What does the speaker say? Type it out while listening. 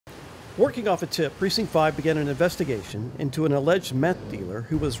Working off a tip, Precinct 5 began an investigation into an alleged meth dealer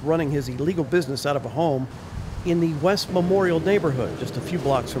who was running his illegal business out of a home in the West Memorial neighborhood, just a few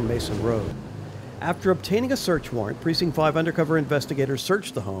blocks from Mason Road. After obtaining a search warrant, Precinct 5 undercover investigators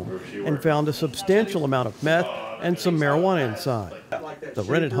searched the home and found a substantial amount of meth and some marijuana inside. The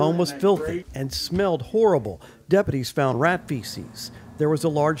rented home was filthy and smelled horrible. Deputies found rat feces. There was a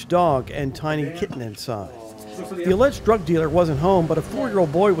large dog and tiny kitten inside. The alleged drug dealer wasn't home, but a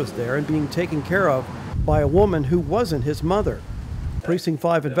 4-year-old boy was there and being taken care of by a woman who wasn't his mother. Precinct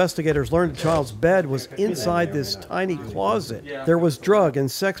 5 investigators learned the child's bed was inside this tiny closet. There was drug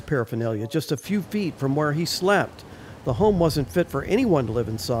and sex paraphernalia just a few feet from where he slept. The home wasn't fit for anyone to live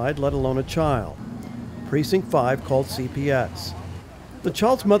inside, let alone a child. Precinct 5 called CPS. The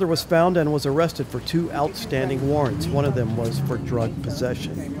child's mother was found and was arrested for 2 outstanding warrants. One of them was for drug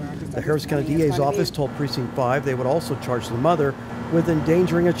possession. The Harris County DA's office told Precinct 5 they would also charge the mother with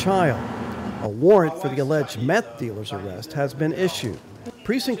endangering a child. A warrant for the alleged meth dealer's arrest has been issued.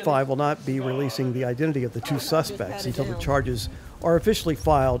 Precinct 5 will not be releasing the identity of the 2 suspects until the charges are officially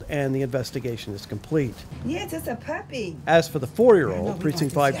filed and the investigation is complete. Yes, it's a puppy. As for the 4-year-old,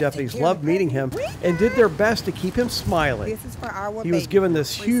 Precinct 5 deputies loved meeting him and did their best to keep him smiling. This is for our He was given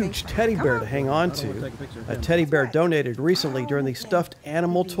this huge teddy bear to hang on to, a teddy bear donated recently during the stuffed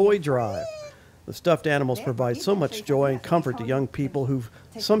animal toy drive. The stuffed animals provide so much joy and comfort to young people who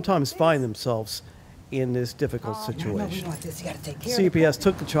sometimes find themselves in this difficult situation. CPS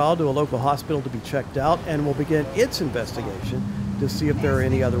took the child to a local hospital to be checked out and will begin its investigation to see if there are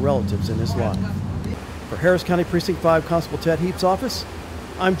any other relatives in his life. For Harris County Precinct 5 Constable Ted Heap's office,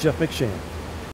 I'm Jeff McShann.